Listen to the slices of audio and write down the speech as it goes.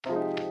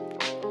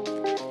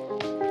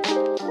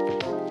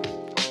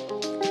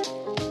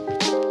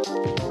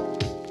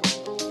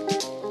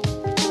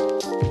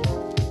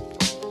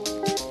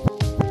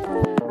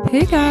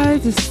Hey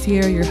guys, this is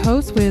Sierra, your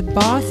host with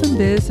Boss and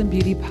Biz and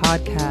Beauty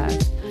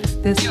Podcast.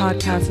 This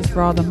podcast is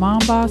for all the mom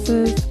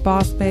bosses,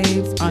 boss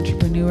babes,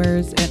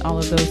 entrepreneurs, and all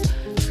of those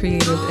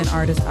creatives and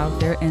artists out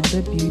there in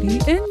the beauty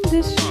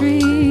industry.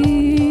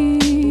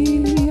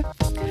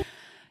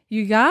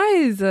 You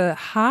guys,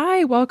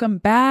 hi, welcome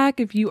back.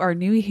 If you are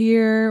new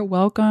here,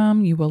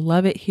 welcome. You will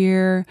love it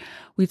here.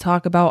 We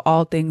talk about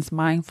all things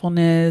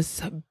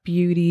mindfulness,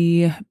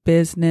 beauty,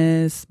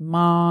 business,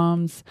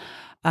 moms,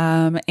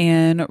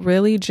 and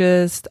really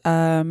just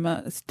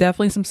it's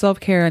definitely some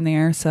self-care in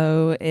there.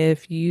 So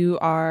if you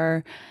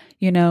are,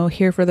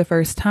 here for the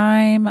first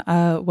time,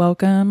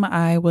 welcome.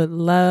 I would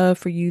love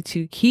for you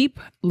to keep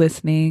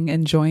listening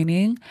and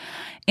joining.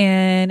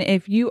 And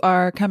if you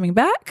are coming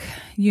back,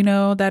 you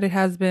know that it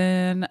has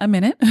been a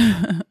minute,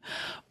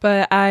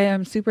 but I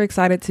am super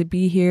excited to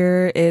be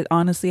here. It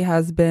honestly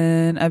has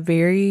been a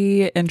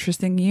very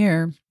interesting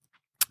year.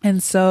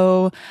 And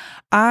so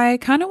I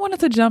kind of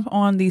wanted to jump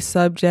on the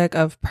subject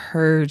of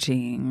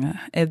purging.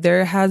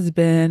 There has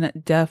been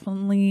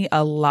definitely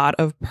a lot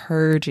of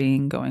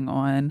purging going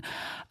on.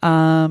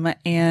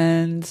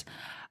 And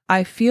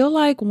I feel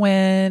like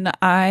when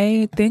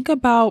I think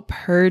about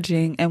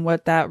purging and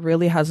what that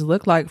really has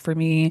looked like for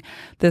me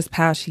this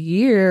past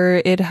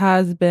year, it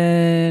has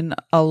been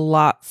a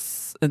lot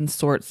and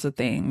sorts of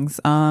things.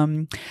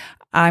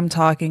 I'm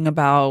talking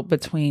about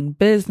between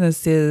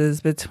businesses,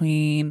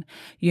 between,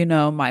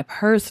 my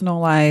personal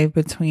life,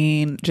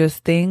 between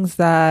just things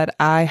that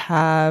I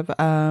have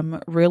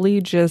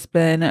really just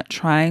been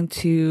trying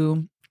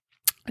to,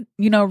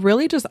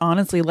 really just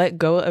honestly let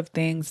go of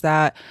things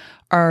that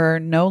are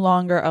no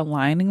longer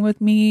aligning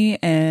with me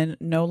and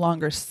no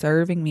longer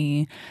serving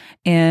me.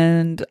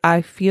 And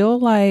I feel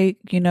like,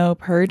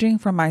 purging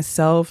from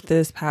myself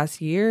this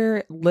past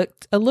year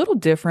looked a little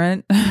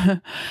different.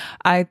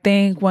 I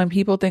think when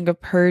people think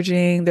of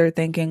purging, they're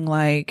thinking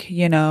like,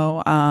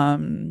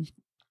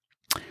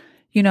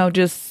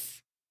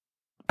 just,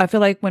 I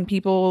feel like when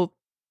people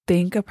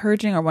think of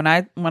purging, or when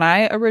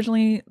I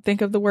originally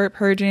think of the word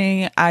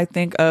purging, I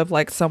think of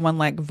like someone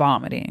like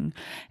vomiting,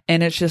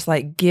 and it's just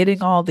like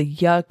getting all the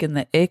yuck and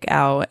the ick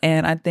out.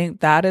 And I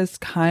think that is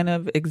kind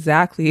of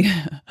exactly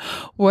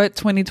what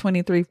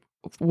 2023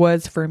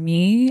 was for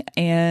me.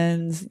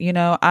 And,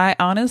 I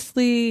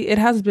honestly, it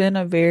has been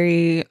a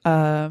very,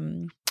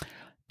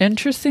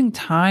 interesting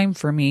time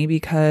for me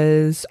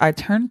because I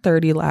turned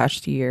 30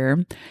 last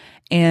year,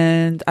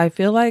 and I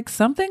feel like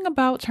something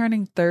about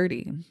turning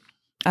 30,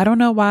 I don't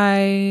know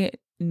why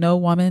no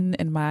woman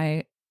in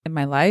my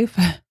life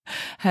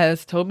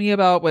has told me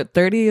about what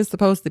 30 is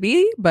supposed to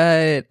be,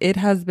 but it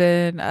has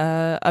been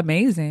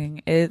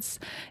amazing. It's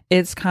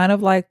kind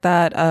of like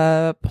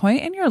that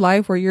point in your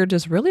life where you're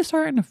just really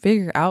starting to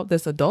figure out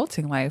this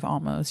adulting life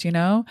almost,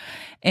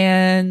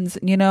 And,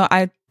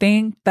 I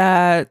think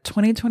that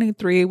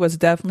 2023 was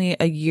definitely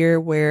a year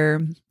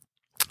where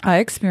I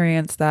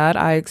experienced that.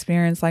 I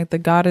experienced like the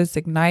goddess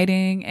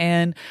igniting,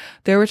 and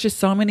there was just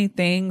so many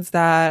things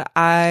that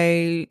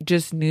I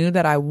just knew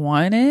that I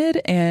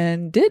wanted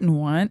and didn't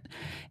want.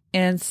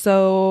 And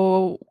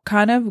so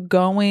kind of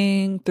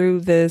going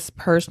through this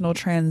personal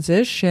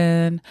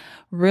transition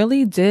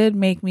really did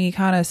make me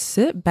kind of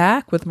sit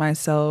back with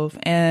myself.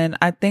 And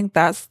I think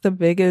that's the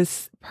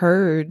biggest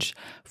purge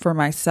for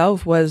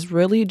myself, was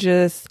really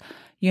just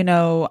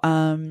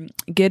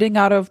getting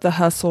out of the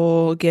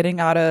hustle, getting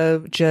out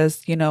of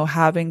just,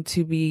 having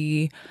to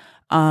be,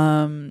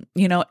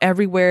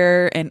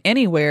 everywhere and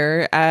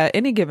anywhere at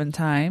any given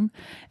time.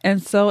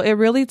 And so it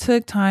really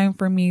took time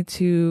for me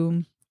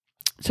to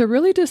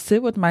really just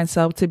sit with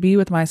myself, to be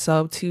with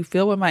myself, to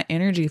feel what my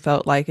energy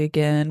felt like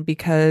again,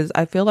 because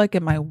I feel like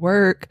in my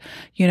work,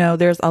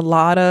 there's a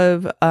lot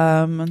of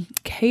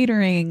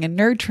catering and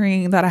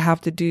nurturing that I have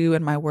to do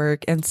in my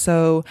work. And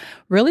so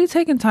really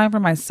taking time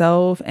for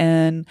myself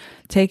and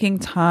taking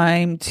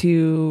time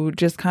to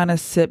just kind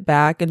of sit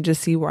back and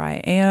just see where I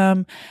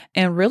am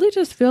and really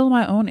just feel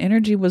my own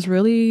energy was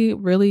really,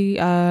 really,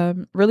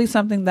 really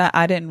something that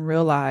I didn't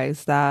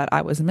realize that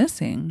I was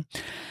missing.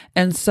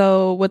 And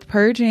so with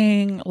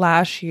purging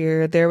last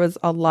year, there was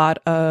a lot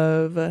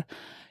of,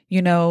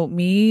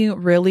 me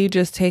really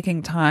just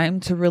taking time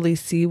to really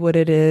see what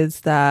it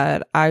is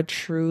that I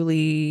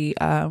truly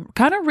kind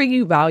of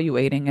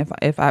reevaluating,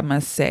 if I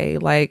must say,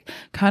 like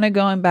kind of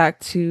going back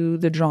to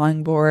the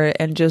drawing board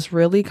and just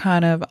really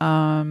kind of,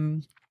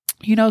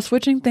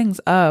 switching things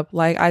up.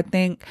 Like I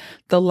think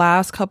the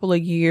last couple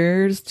of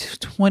years,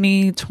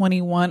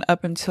 2021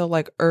 up until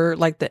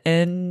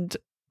the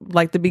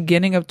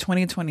beginning of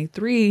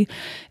 2023,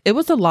 it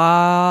was a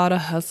lot of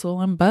hustle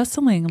and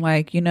bustling,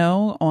 like,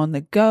 on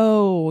the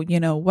go,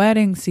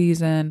 wedding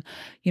season,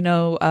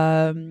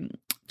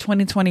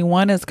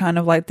 2021 is kind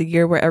of like the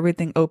year where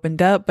everything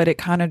opened up, but it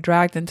kind of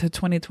dragged into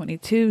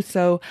 2022.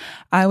 So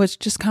I was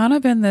just kind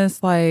of in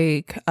this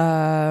like,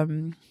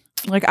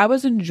 like I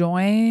was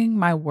enjoying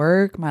my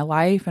work, my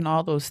life, and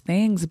all those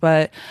things,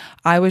 but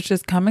I was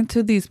just coming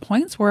to these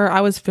points where I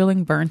was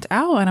feeling burnt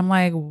out. And I'm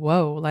like,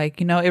 whoa, like,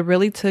 it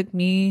really took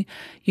me,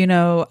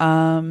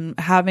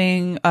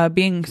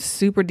 being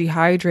super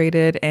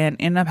dehydrated and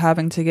end up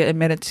having to get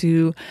admitted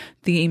to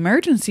the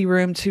emergency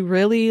room to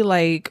really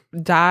like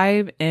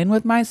dive in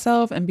with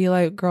myself and be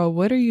like, girl,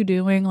 what are you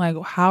doing? Like,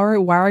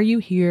 why are you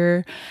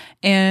here?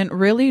 And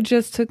really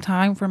just took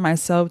time for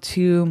myself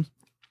to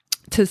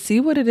see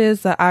what it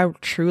is that I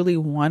truly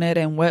wanted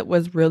and what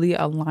was really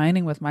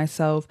aligning with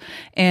myself.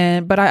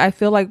 But I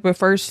feel like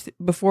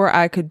before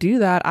I could do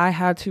that, I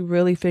had to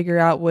really figure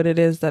out what it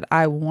is that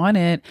I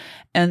wanted.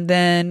 And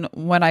then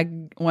when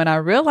I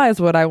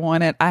realized what I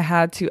wanted, I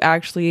had to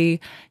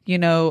actually,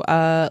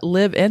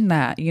 live in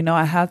that.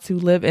 I had to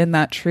live in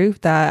that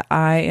truth that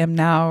I am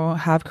now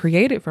have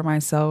created for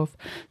myself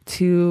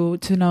to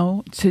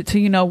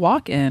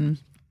walk in.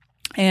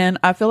 And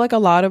I feel like a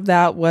lot of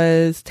that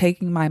was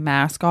taking my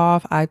mask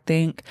off. I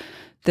think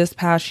this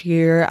past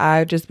year,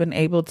 I've just been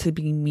able to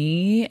be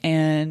me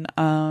and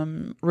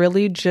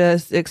really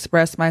just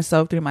express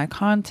myself through my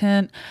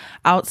content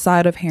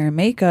outside of hair and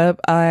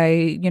makeup.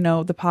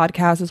 The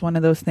podcast is one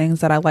of those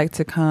things that I like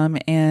to come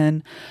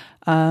and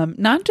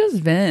not just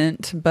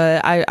vent,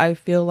 but I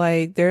feel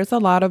like there's a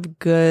lot of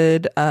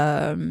good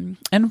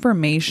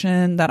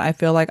information that I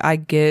feel like I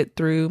get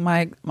through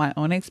my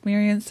own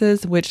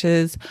experiences, which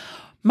is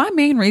my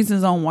main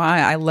reasons on why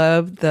I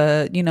love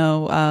the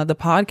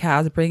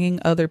podcast,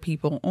 bringing other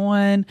people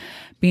on,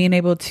 being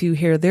able to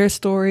hear their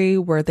story,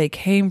 where they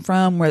came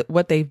from,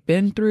 what they've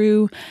been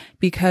through,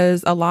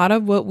 because a lot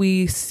of what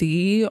we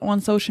see on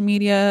social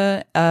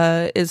media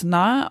is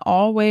not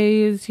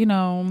always,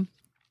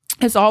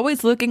 it's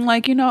always looking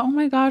like, oh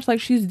my gosh,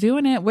 like she's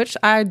doing it, which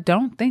I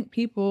don't think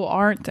people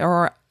aren't,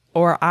 or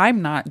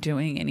I'm not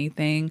doing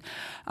anything.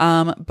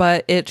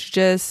 But it's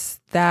just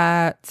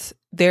that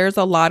there's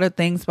a lot of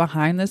things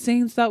behind the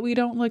scenes that we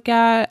don't look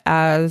at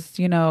as,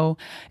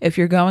 if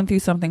you're going through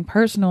something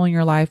personal in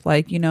your life,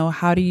 like,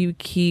 how do you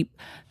keep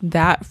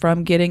that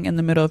from getting in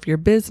the middle of your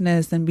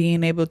business and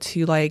being able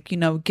to like,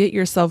 get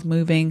yourself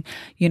moving,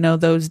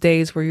 those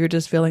days where you're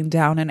just feeling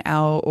down and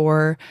out,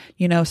 or,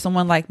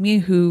 someone like me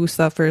who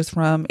suffers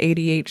from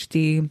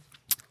ADHD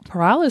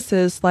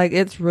paralysis, like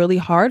it's really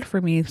hard for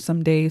me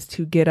some days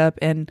to get up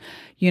and,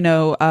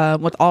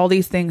 with all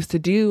these things to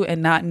do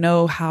and not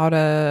know how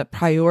to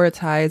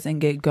prioritize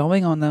and get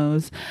going on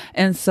those.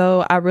 And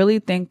so I really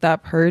think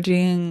that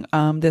purging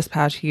this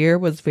past year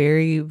was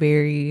very,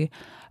 very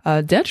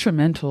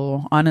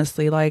detrimental,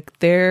 honestly. Like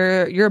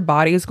your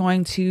body is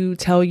going to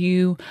tell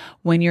you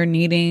when you're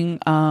needing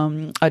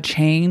a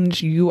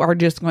change. You are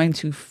just going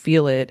to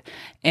feel it.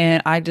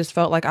 And I just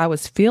felt like I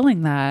was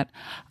feeling that.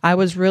 I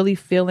was really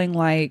feeling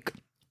like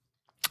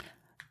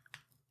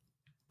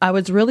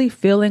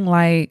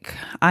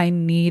I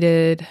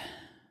needed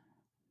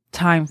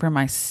time for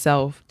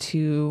myself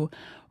to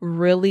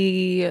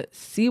really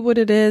see what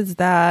it is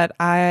that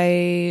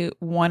I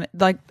want,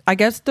 like, I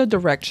guess the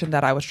direction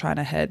that I was trying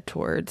to head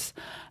towards.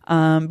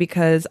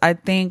 Because I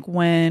think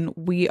when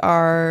we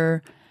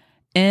are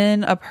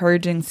in a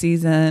purging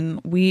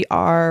season, we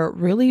are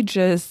really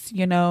just,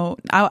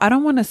 I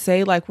don't want to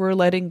say like we're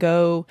letting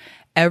go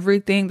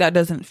everything that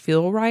doesn't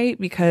feel right,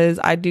 because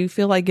I do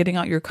feel like getting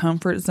out your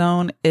comfort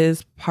zone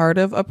is part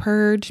of a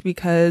purge,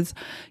 because,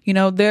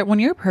 when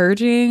you're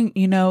purging,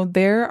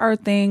 there are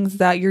things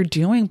that you're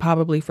doing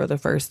probably for the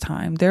first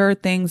time. There are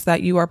things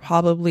that you are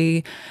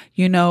probably,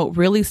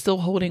 really still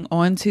holding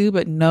on to,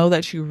 but know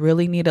that you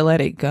really need to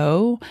let it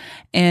go.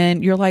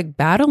 And you're like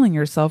battling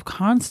yourself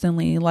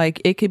constantly.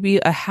 Like it could be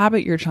a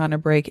habit you're trying to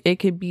break. It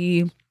could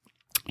be,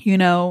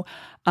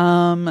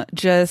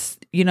 just,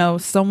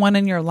 someone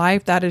in your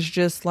life that is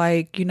just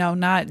like,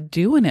 not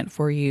doing it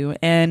for you.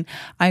 And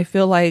I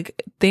feel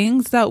like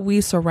things that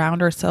we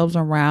surround ourselves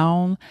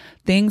around,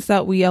 things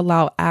that we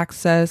allow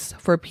access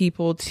for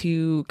people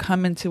to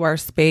come into our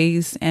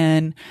space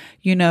and,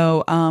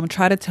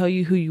 try to tell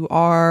you who you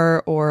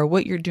are or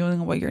what you're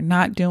doing, what you're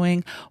not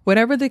doing,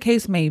 whatever the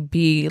case may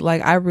be.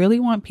 Like, I really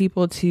want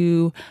people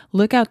to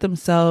look at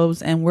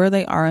themselves and where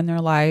they are in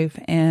their life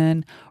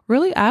and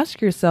really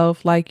ask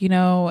yourself, like,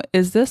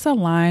 is this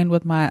aligned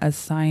with my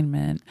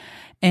assignment?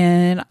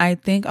 And I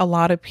think a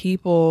lot of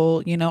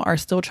people, are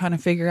still trying to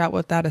figure out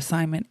what that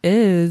assignment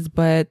is.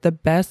 But the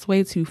best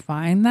way to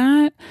find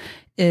that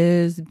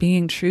is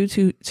being true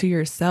to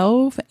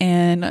yourself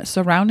and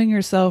surrounding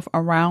yourself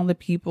around the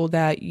people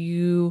that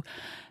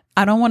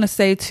I don't want to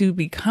say to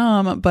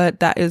become, but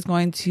that is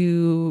going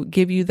to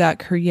give you that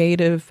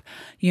creative,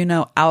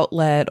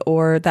 outlet,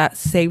 or that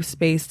safe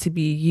space to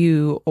be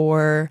you,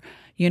 or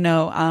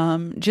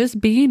just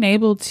being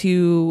able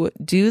to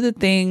do the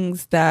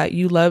things that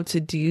you love to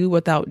do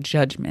without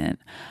judgment.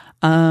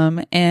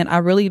 And I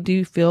really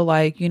do feel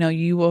like,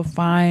 you will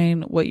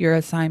find what your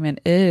assignment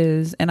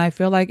is. And I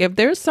feel like if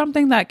there's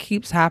something that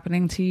keeps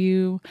happening to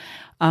you,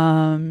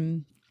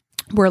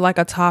 where like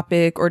a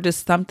topic or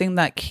just something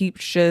that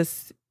keeps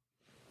just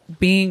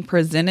being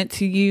presented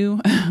to you,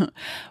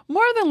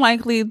 more than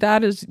likely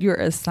that is your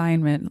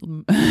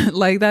assignment.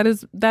 Like that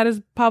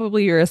is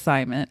probably your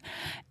assignment.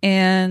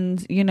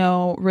 And,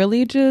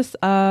 really just,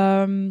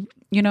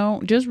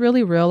 just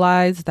really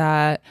realize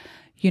that,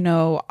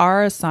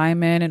 our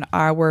assignment and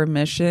our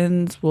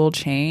missions will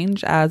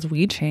change as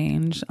we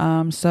change.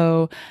 And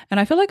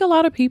I feel like a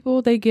lot of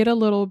people, they get a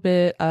little,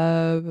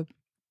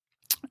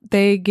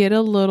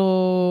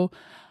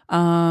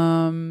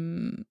 I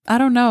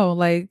don't know,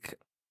 like,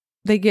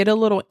 they get a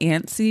little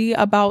antsy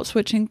about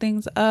switching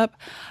things up.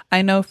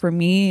 I know for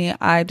me,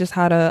 I just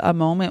had a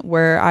moment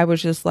where I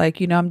was just like,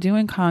 I'm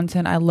doing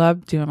content. I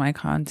love doing my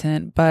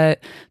content,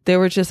 but there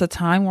was just a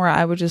time where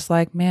I was just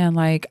like, man,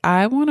 like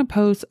I want to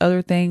post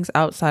other things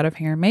outside of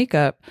hair and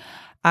makeup.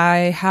 I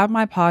have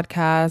my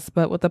podcast,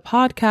 but with the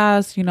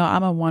podcast,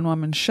 I'm a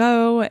one-woman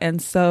show. And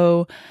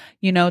so,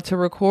 to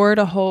record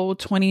a whole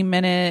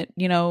 20-minute,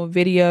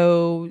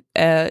 video,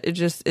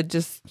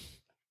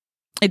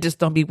 it just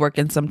don't be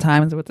working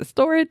sometimes with the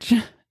storage.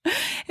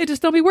 It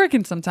just don't be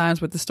working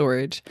sometimes with the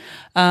storage.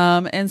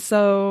 And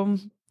so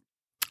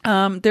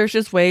there's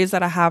just ways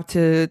that I have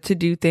to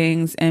do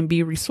things and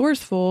be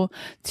resourceful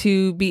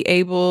to be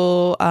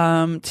able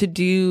to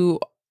do,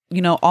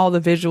 all the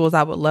visuals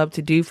I would love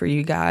to do for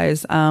you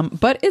guys.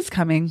 But it's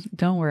coming.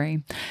 Don't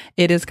worry.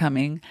 It is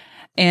coming.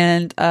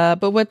 And,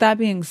 but with that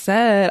being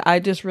said, I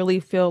just really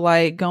feel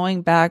like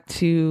going back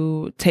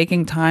to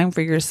taking time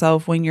for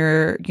yourself when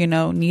you're,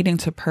 needing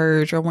to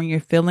purge, or when you're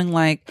feeling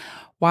like,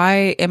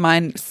 why am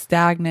I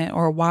stagnant,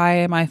 or why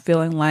am I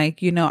feeling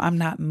like, I'm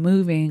not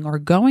moving or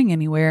going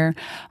anywhere?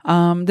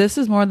 This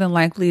is more than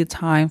likely a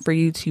time for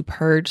you to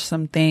purge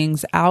some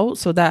things out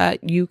so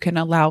that you can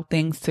allow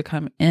things to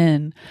come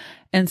in.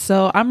 And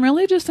so I'm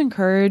really just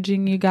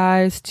encouraging you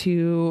guys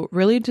to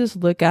really just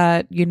look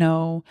at,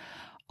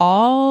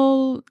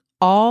 all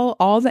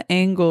the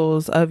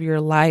angles of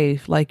your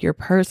life, like your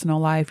personal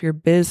life, your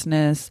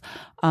business.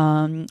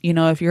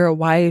 If you're a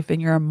wife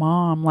and you're a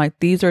mom, like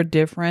these are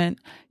different,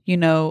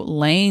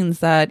 lanes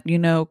that,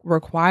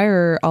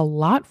 require a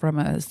lot from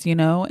us,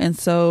 and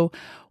so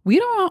we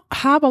don't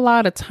have a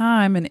lot of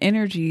time and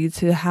energy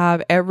to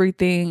have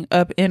everything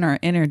up in our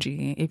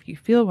energy, if you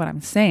feel what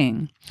I'm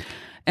saying.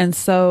 And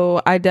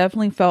so I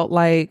definitely felt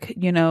like,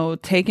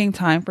 taking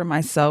time for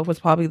myself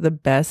was probably the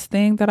best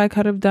thing that I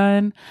could have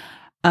done.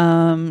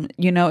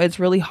 It's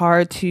really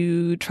hard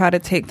to try to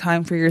take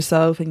time for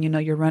yourself, and,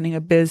 you're running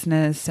a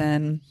business,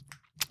 and,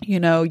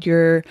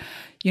 you're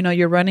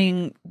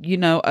running,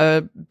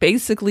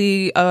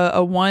 basically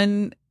a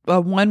one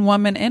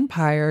woman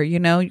empire.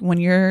 When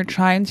you're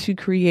trying to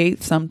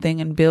create something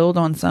and build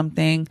on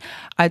something,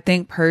 I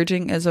think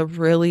purging is a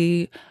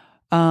really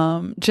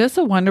just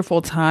a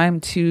wonderful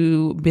time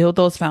to build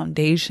those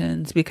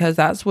foundations, because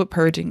that's what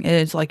purging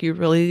is. Like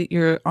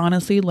you're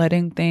honestly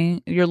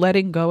you're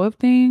letting go of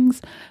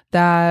things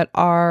that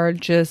are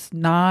just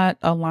not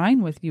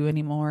aligned with you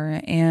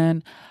anymore.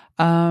 And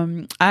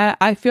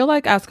I feel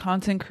like as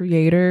content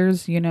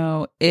creators,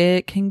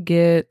 it can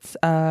get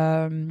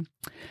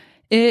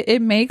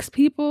it makes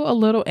people a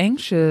little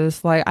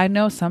anxious. Like I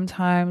know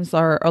sometimes,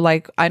 or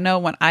like I know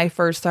when I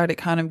first started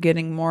kind of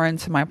getting more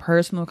into my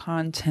personal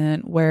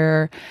content,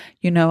 where,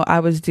 I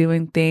was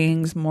doing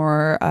things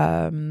more,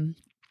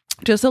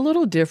 just a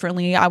little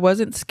differently. I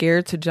wasn't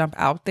scared to jump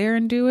out there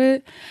and do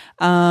it.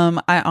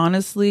 I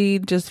honestly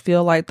just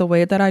feel like the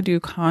way that I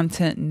do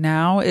content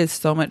now is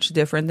so much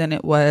different than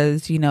it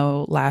was,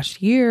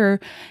 last year.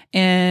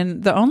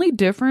 And the only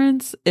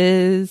difference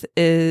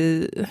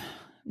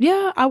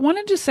I want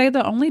to just say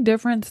the only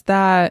difference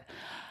that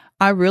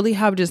I really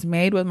have just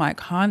made with my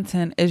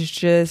content is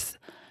just,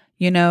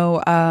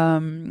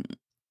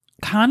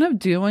 kind of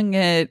doing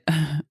it,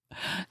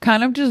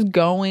 kind of just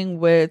going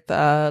with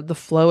the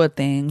flow of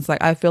things.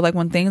 Like I feel like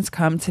when things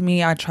come to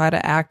me, I try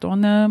to act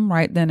on them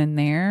right then and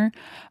there.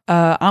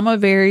 I'm a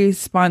very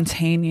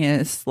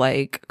spontaneous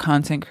like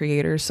content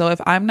creator. So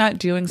if I'm not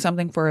doing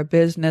something for a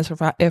business,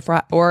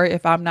 or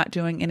if I'm not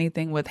doing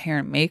anything with hair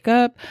and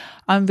makeup,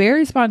 I'm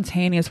very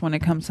spontaneous when it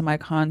comes to my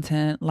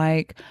content.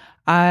 Like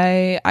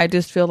I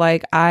just feel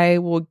like I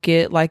will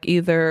get like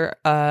either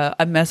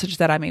a message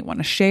that I may want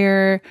to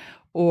share,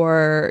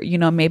 or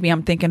maybe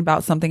I'm thinking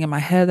about something in my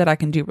head that I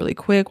can do really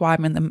quick while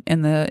I'm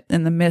in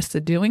the midst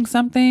of doing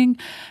something.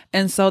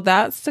 And so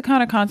that's the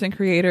kind of content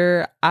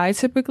creator I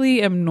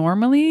typically am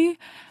normally.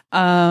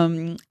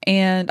 And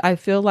I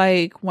feel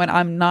like when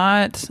I'm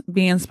not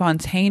being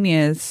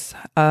spontaneous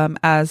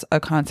as a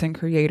content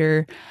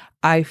creator,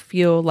 I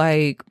feel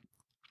like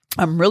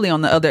I'm really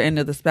on the other end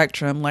of the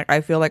spectrum. Like I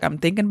feel like I'm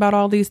thinking about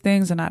all these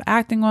things and not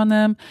acting on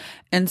them.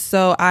 And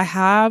so I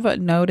have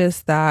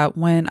noticed that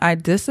when I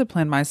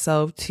discipline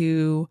myself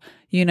to,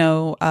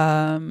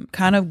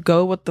 kind of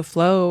go with the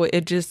flow,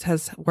 it just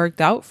has worked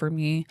out for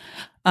me.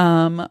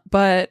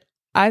 But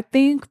I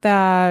think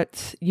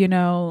that,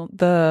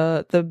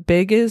 the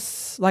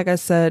biggest, like I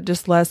said,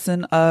 just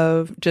lesson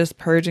of just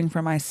purging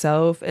for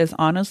myself is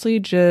honestly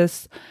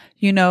just,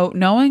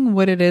 knowing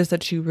what it is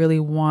that you really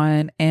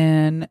want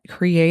and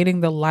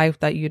creating the life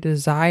that you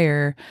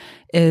desire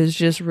is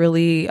just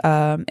really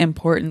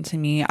important to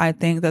me. I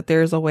think that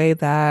there's a way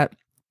that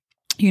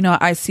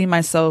I see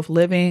myself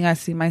living, I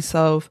see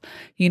myself,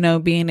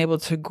 being able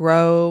to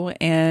grow.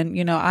 And,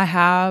 I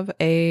have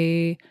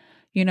a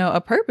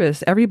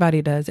purpose.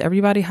 Everybody does.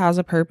 Everybody has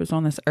a purpose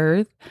on this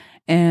earth.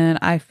 And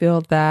I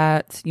feel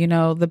that,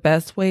 the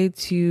best way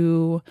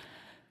to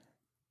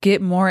get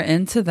more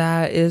into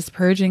that is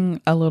purging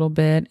a little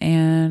bit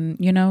and,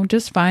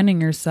 just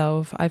finding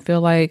yourself. I feel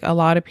like a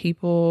lot of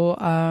people,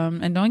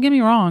 and don't get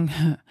me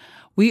wrong,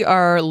 we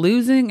are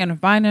losing and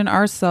finding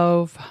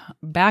ourselves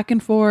back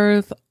and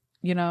forth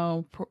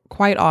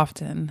quite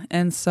often.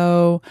 And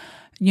so,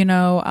 it's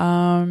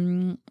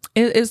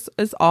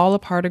all a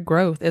part of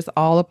growth. It's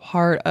all a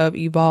part of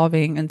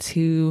evolving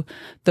into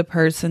the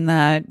person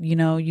that,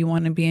 you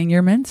want to be and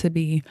you're meant to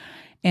be.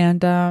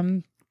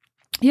 And,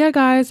 yeah,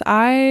 guys,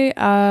 I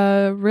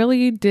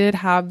really did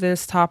have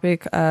this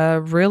topic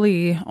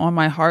really on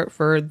my heart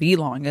for the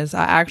longest.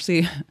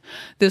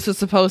 This was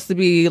supposed to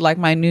be like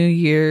my New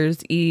Year's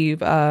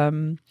Eve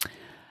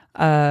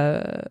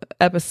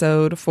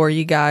episode for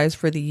you guys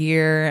for the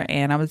year,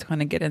 and I was going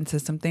to get into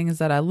some things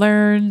that I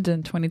learned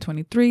in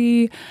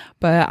 2023,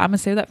 but I'm gonna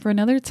save that for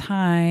another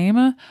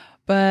time.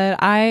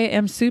 But I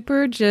am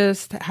super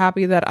just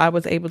happy that I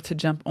was able to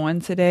jump on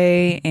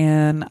today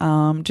and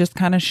just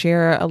kind of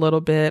share a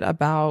little bit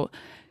about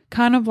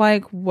kind of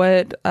like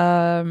what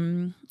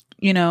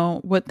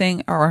what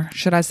thing, or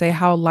should I say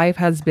how life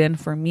has been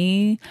for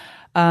me.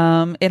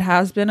 It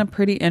has been a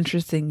pretty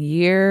interesting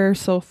year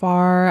so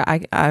far.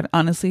 I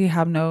honestly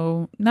have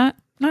not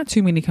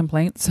too many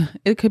complaints.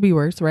 It could be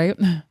worse, right?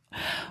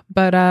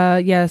 But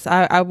yes,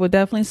 I would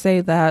definitely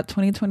say that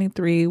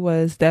 2023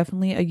 was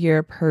definitely a year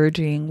of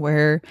purging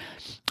where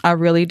I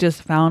really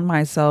just found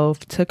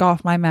myself, took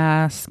off my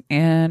mask,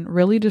 and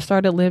really just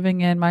started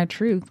living in my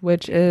truth,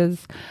 which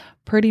is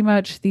pretty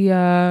much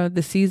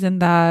the season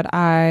that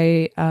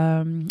I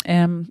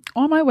am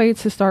on my way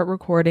to start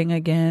recording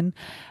again.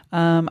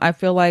 I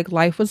feel like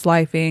life was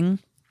lifing.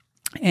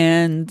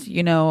 And,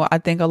 I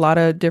think a lot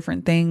of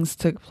different things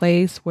took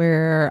place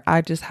where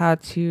I just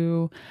had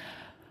to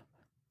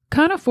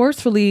kind of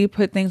forcefully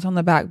put things on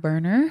the back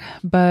burner.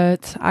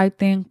 But I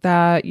think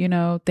that,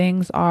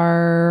 things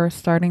are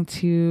starting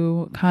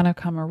to kind of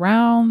come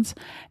around.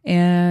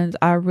 And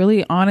I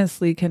really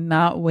honestly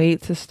cannot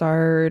wait to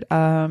start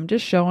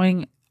just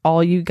showing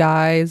all you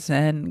guys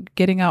and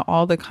getting out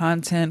all the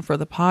content for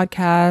the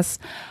podcast.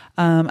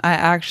 I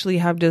actually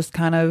have just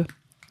kind of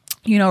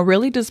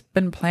really just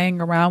been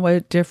playing around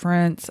with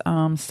different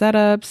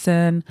setups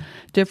and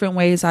different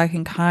ways I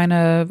can kind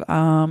of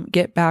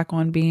get back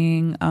on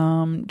being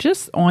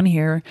just on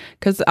here,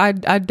 because I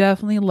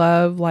definitely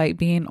love like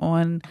being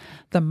on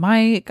the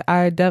mic.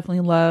 I definitely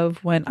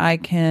love when I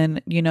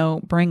can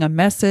bring a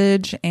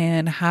message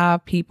and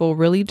have people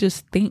really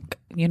just think.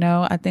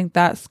 I think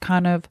that's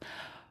kind of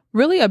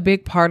really a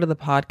big part of the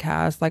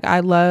podcast. Like I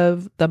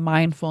love the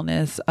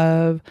mindfulness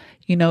of,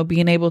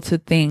 being able to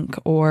think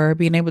or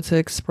being able to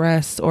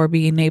express or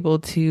being able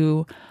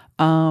to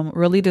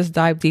really just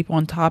dive deep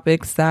on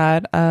topics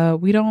that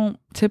we don't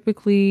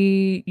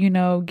typically,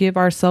 give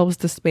ourselves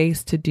the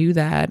space to do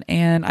that.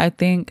 And I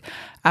think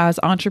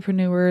as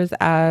entrepreneurs,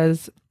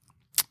 as,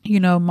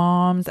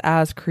 moms,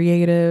 as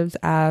creatives,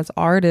 as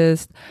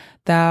artists,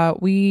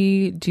 that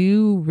we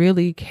do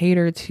really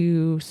cater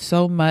to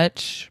so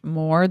much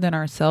more than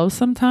ourselves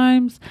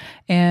sometimes.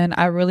 And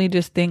I really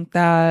just think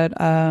that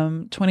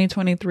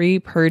 2023,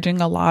 purging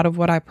a lot of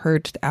what I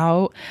purged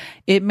out,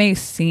 it may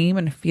seem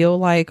and feel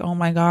like, oh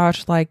my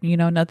gosh, like,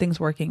 nothing's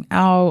working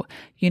out.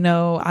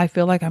 I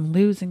feel like I'm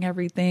losing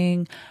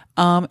everything.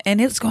 And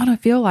it's going to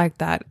feel like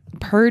that.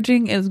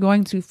 Purging is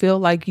going to feel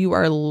like you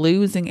are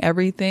losing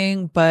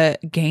everything, but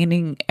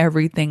gaining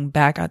everything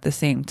back at the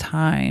same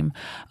time.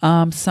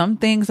 Some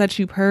things that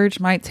you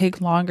purge might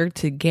take longer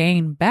to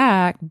gain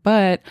back,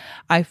 but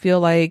I feel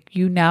like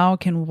you now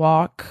can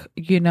walk,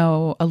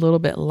 a little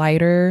bit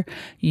lighter.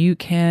 You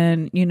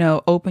can,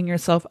 open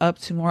yourself up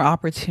to more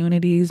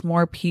opportunities,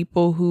 more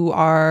people who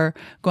are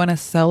going to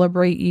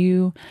celebrate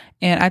you.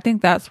 And I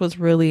think that's what's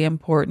really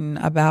important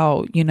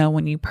about,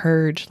 when you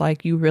purge,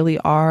 like you really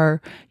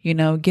are,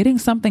 getting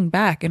something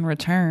back in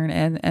return.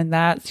 And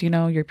that's,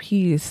 your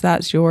peace.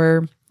 That's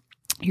your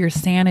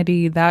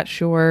sanity. That's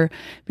your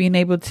being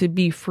able to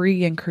be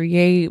free and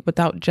create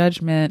without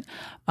judgment.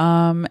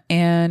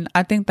 And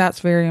I think that's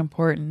very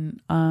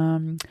important.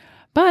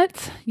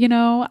 But,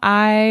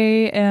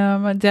 I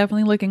am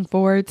definitely looking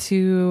forward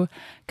to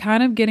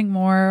kind of getting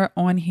more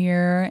on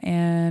here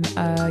and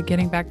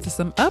getting back to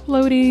some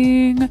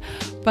uploading.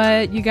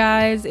 But you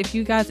guys, if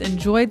you guys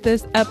enjoyed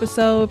this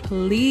episode,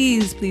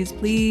 please, please,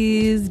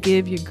 please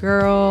give your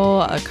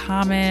girl a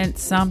comment,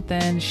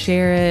 something,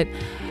 share it.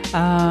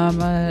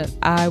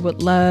 I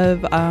would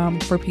love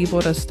for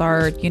people to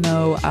start,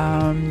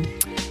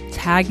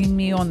 tagging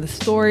me on the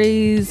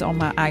stories, on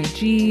my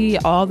IG,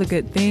 all the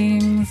good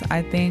things.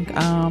 I think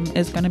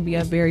it's going to be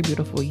a very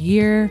beautiful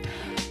year.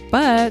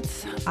 But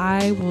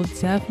I will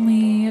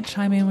definitely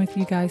chime in with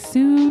you guys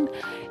soon.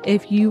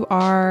 If you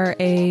are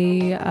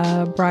a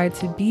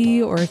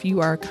bride-to-be, or if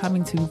you are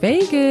coming to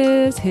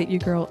Vegas, hit your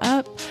girl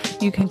up.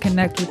 You can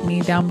connect with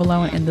me down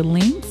below in the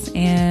links,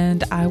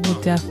 and I will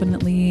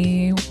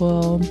definitely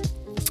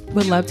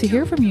would love to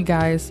hear from you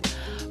guys.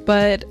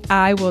 But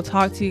I will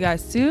talk to you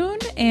guys soon,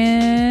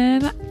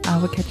 and I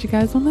will catch you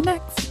guys on the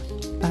next.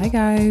 Bye,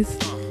 guys.